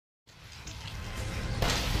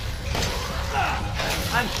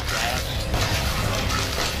I'm trapped.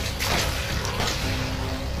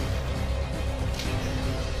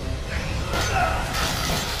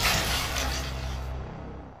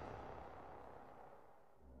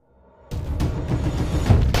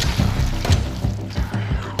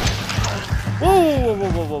 Whoa, whoa,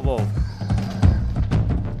 whoa, whoa, whoa, whoa.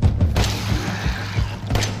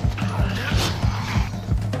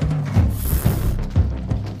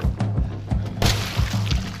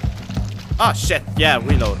 Ah, shit. Yeah,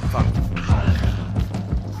 reload. Fuck.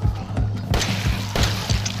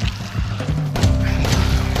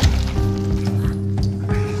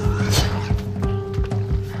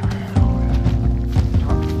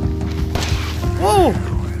 Whoa!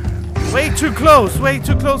 Way too close. Way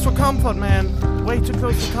too close for comfort, man. Way too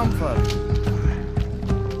close for comfort.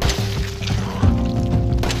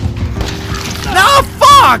 No,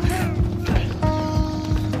 fuck!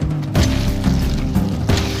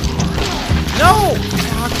 No!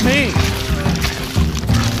 Fuck me!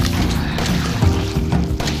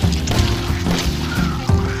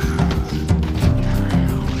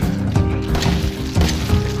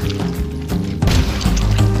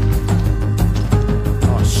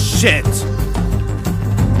 Oh, shit!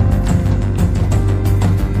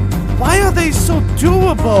 Why are they so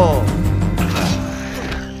doable?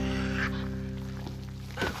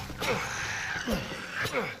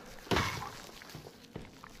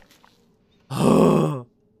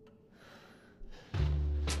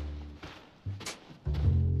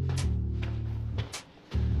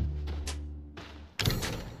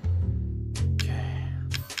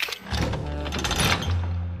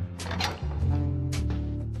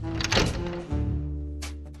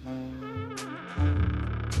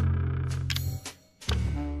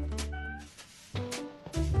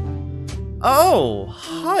 Oh,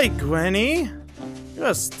 hi, Granny.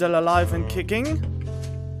 You're still alive and kicking.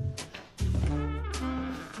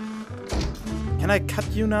 Can I cut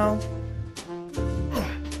you now?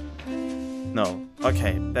 No.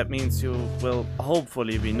 Okay, that means you will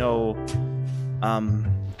hopefully be no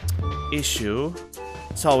issue.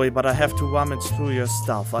 Sorry, but I have to rummage through your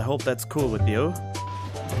stuff. I hope that's cool with you.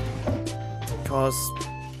 Because,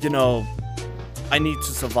 you know, I need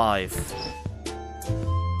to survive.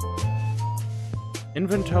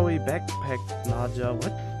 Inventory, backpack, larger,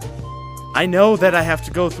 what? I know that I have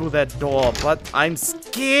to go through that door, but I'm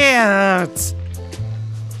scared!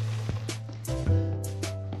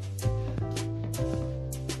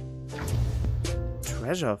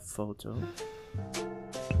 Treasure photo.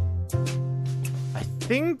 I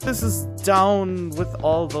think this is down with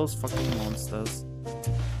all those fucking monsters.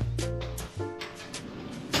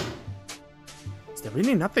 Is there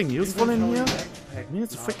really nothing useful in here? I mean,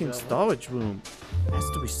 it's a freaking storage room. There has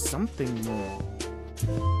to be something more.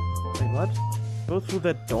 Wait, what? Go through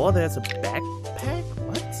that door, there's a backpack?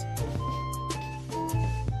 What?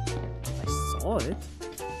 I saw it.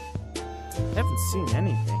 I haven't seen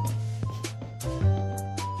anything.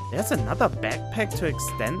 There's another backpack to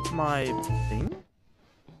extend my thing?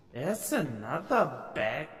 There's another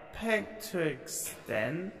backpack to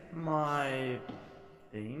extend my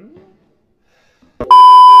thing?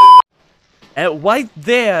 Right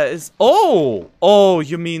there is... Oh! Oh,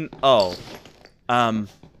 you mean... Oh.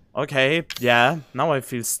 Okay. Yeah. Now I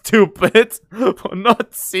feel stupid for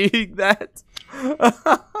not seeing that.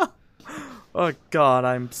 Oh god,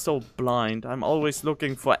 I'm so blind. I'm always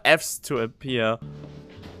looking for Fs to appear.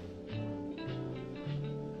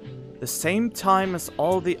 The same time as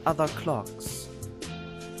all the other clocks.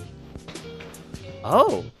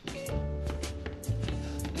 Oh.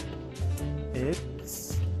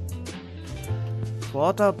 It's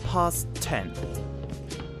 10:15.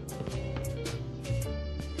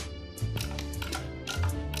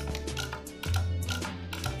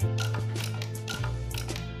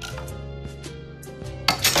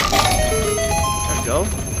 There we go.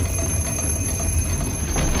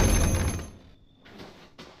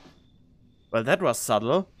 Well, that was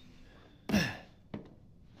subtle.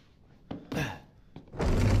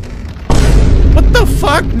 What the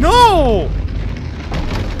fuck? No!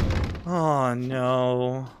 Oh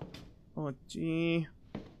no. Oh gee.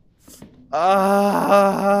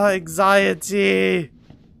 Anxiety.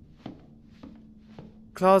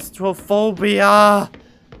 Claustrophobia.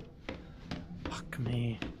 Fuck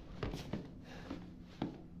me.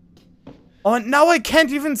 Oh, and now I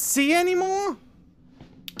can't even see anymore?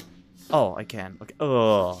 Oh, I can. Okay.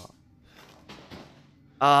 Oh.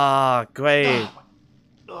 Ah, great.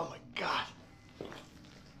 Oh my god.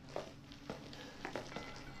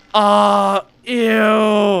 Ah,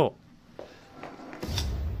 ew.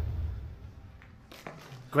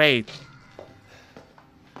 Great.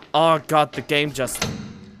 Oh god, the game just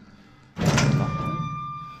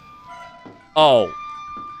Oh.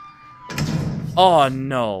 Oh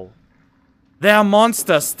no. There are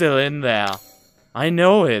monsters still in there. I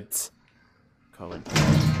know it. Cohen.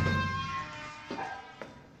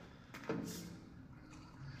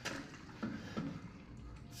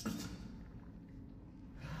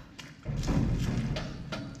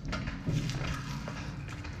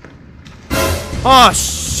 Oh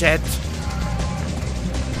shit.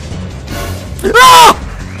 Ah!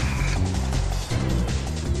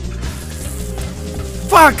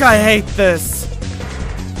 Fuck, I hate this.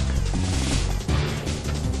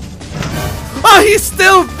 Oh, he's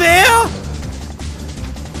still there?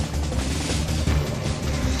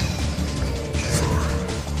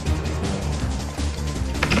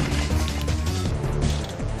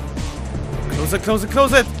 Close it, close it,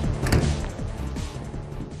 close it.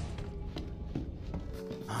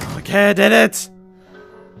 Okay, I did it.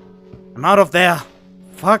 I'm out of there.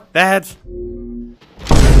 Fuck that.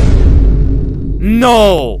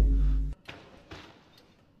 No.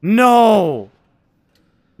 No.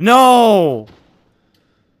 No.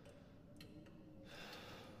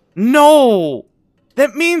 No.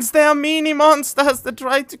 That means there are mini monsters that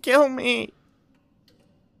try to kill me.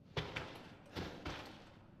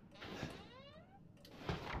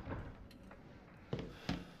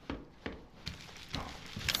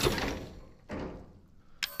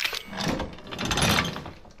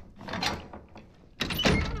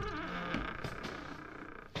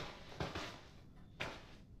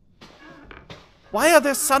 Why are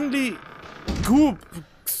there suddenly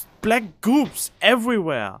black goops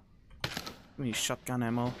everywhere? Give me shotgun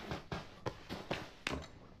ammo.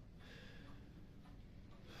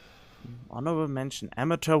 Honorable mention,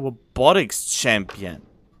 amateur robotics champion.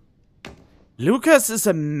 Lucas is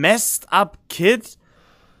a messed up kid,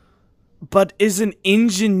 but is an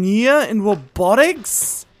engineer in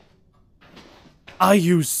robotics? Are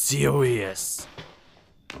you serious?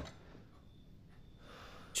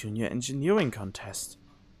 Junior engineering contest.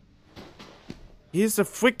 He's a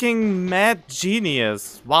freaking mad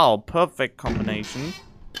genius. Wow, perfect combination.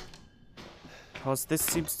 Because this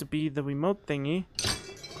seems to be the remote thingy.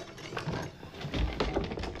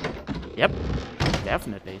 Yep,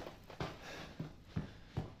 definitely.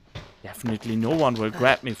 Definitely no one will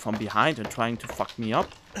grab me from behind and trying to fuck me up.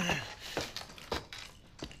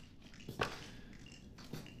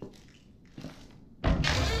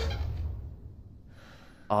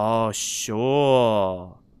 Oh,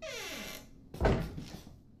 sure.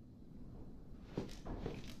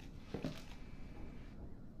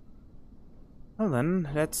 Well then,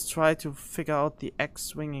 let's try to figure out the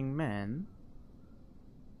X-swinging man.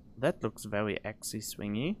 That looks very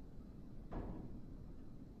X-y-swingy.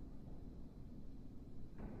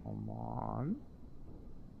 Come on.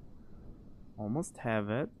 Almost have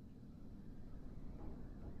it.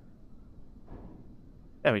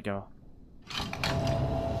 There we go.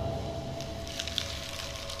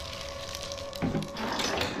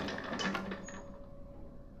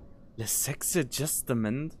 The sex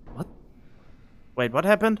adjustment? What? Wait, what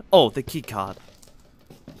happened? Oh, the key card.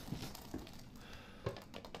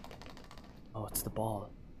 Oh, it's the ball.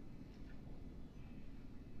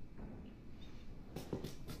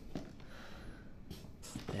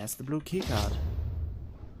 There's the blue key card.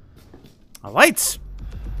 Alright!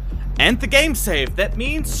 And the game save. That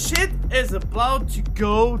means shit is about to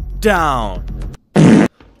go down.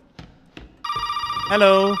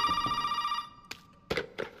 Hello.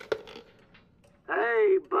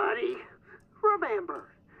 Hey, buddy. Remember,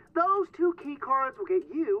 those 2 key cards will get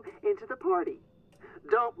you into the party.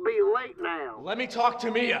 Don't be late now. Let me talk to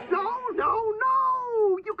Mia. No!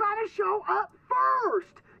 You gotta show up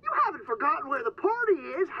first. You haven't forgotten where the party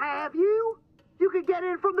is, have you? You can get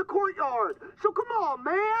in from the courtyard. So come on,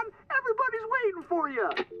 man. Everybody's waiting for you.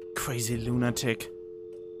 Crazy lunatic.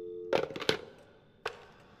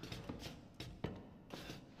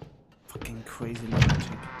 Fucking crazy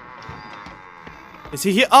lunatic. Is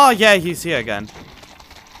he here? Oh, yeah, he's here again.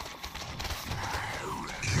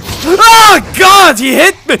 Oh, God! He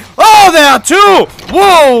hit me! Oh, there are 2!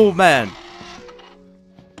 Whoa, man!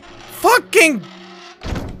 Fucking...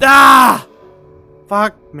 Ah!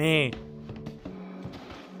 Fuck me.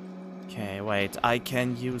 Okay, wait. I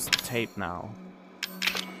can use the tape now.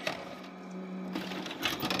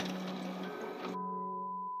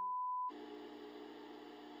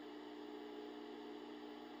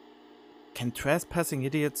 Can trespassing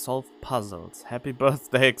idiots solve puzzles? Happy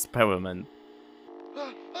birthday experiment.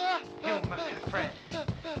 You, my friend,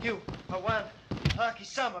 you are one lucky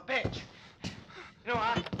son of a bitch. You know,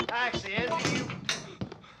 I actually envy you.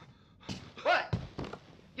 What?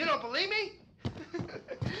 You don't believe me?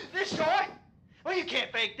 This toy? Well, you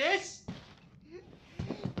can't fake this.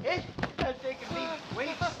 He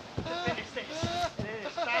waits to finish this, and it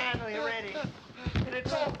is finally ready, and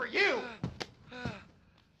it's all for you.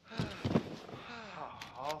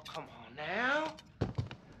 Oh, come on now.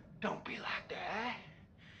 Don't be like that.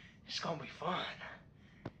 It's gonna be fun.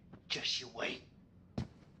 Just you wait.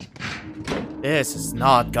 This is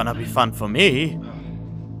not gonna be fun for me.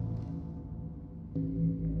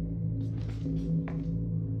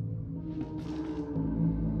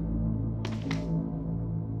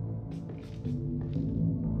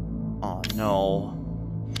 Oh no.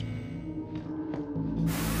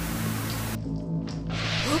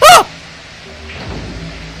 Ah!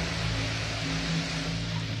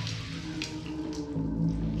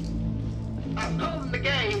 I'm calling the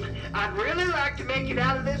game. I'd really like to make it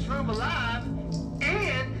out of this room alive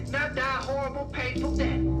and not die a horrible, painful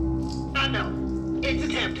death. I know. It's a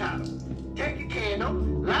temp title. Take a candle,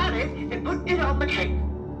 light it, and put it on the cake.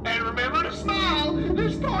 And remember to smile.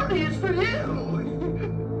 This party is for you.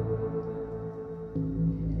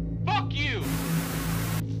 Fuck you!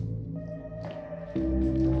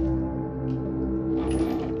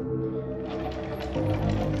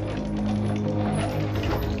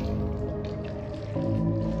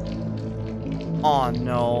 Oh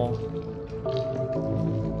no.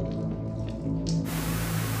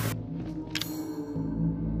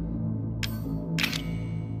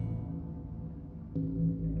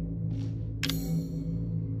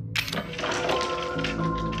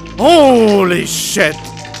 Holy shit!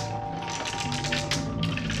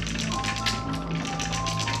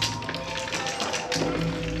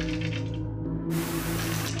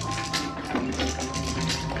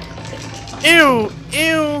 Ew!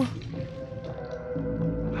 Ew!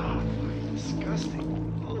 Disgusting.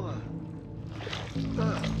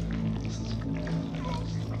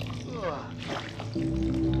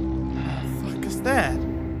 Fuck is that?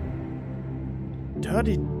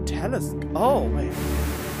 Dirty telescope. Oh wait.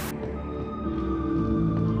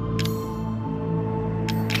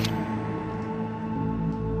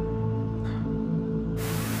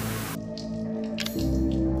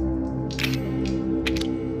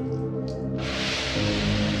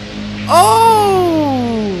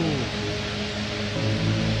 Oh!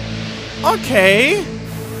 Okay.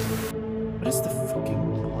 What is the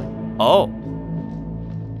fucking point? Oh.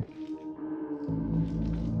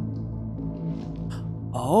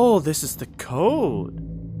 Oh, this is the code.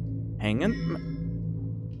 Hanged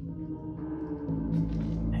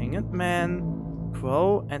Man,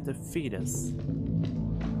 Crow, and the fetus.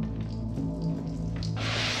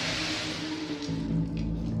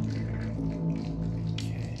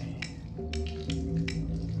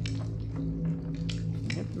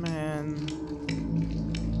 Man,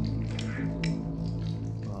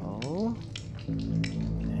 Crow,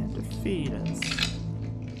 and the fetus.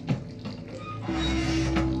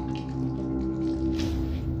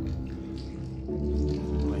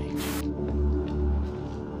 Wait.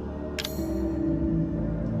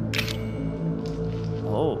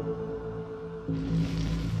 Oh.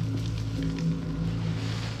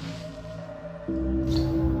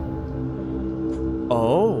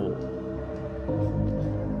 Oh.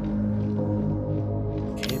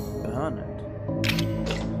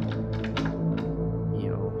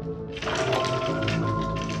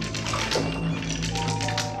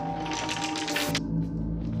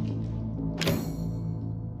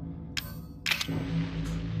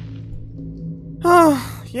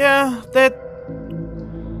 Oh, yeah, that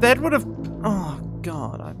would have... Oh,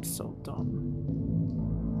 God, I'm so dumb.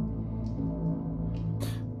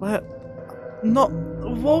 But... No,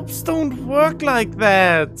 warps don't work like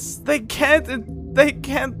that. They can't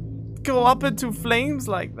go up into flames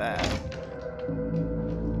like that.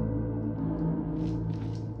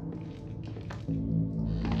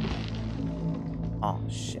 Oh,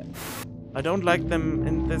 shit. I don't like them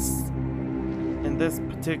in this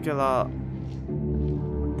particular...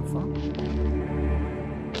 What the fuck?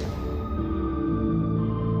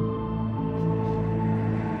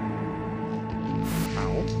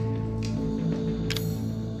 Ow.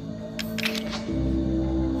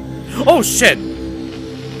 Oh shit!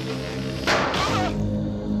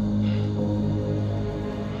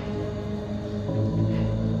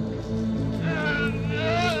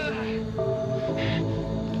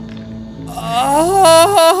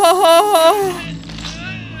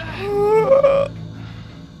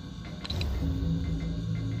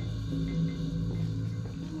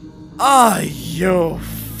 Are you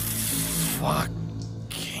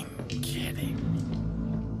fucking kidding me?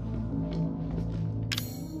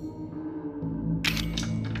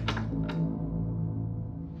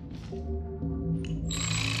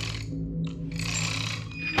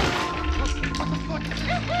 What the fuck is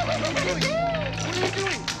this? What are you doing? What are you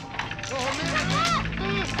doing? Oh, man.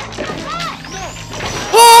 No.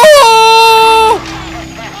 Oh!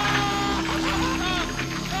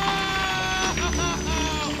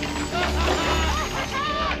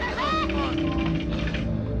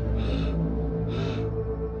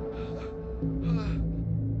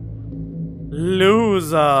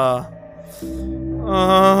 Loser.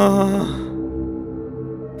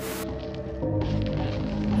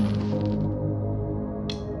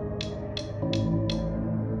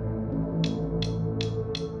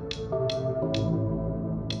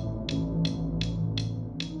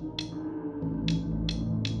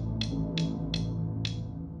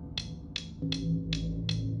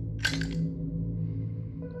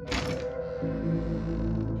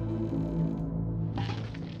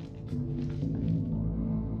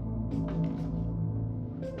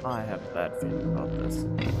 I have a bad feeling about this.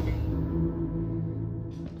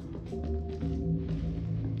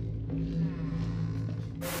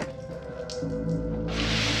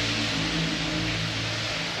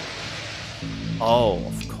 Oh,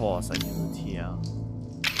 of course I use it here.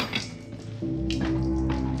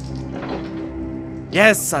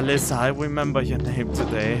 Yes, Alyssa, I remember your name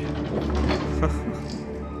today.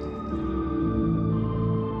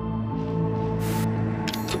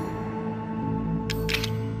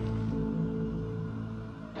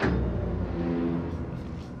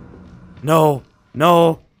 No,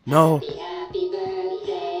 no, no. Happy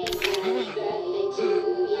birthday to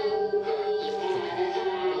you.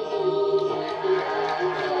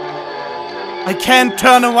 I can't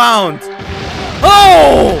turn around.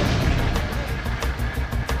 Oh!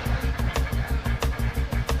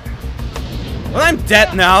 Well, I'm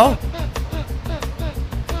dead now.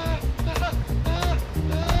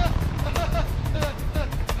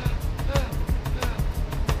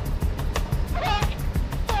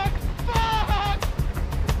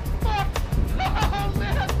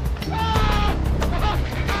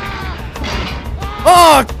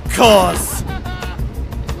 Oh, of course!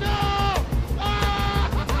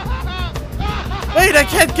 Wait, I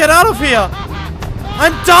can't get out of here!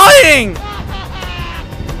 I'm dying!